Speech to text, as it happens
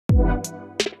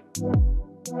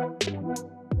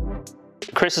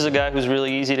Chris is a guy who's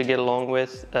really easy to get along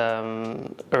with.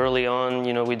 Early on,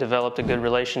 we developed a good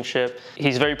relationship.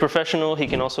 He's very professional. He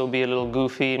can also be a little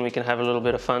goofy, and we can have a little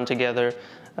bit of fun together.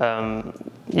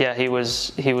 Yeah, he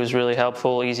was really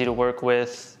helpful, easy to work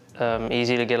with,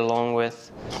 easy to get along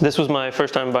with. This was my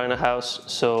first time buying a house,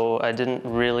 so I didn't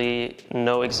really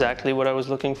know exactly what I was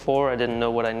looking for. I didn't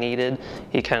know what I needed.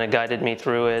 He kind of guided me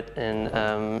through it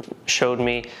and showed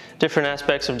me different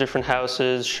aspects of different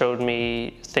houses, showed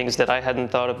me things that I hadn't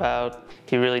thought about.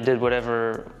 He really did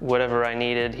whatever I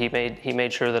needed. He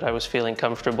made sure that I was feeling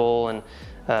comfortable and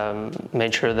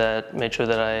made sure that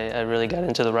I really got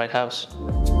into the right house.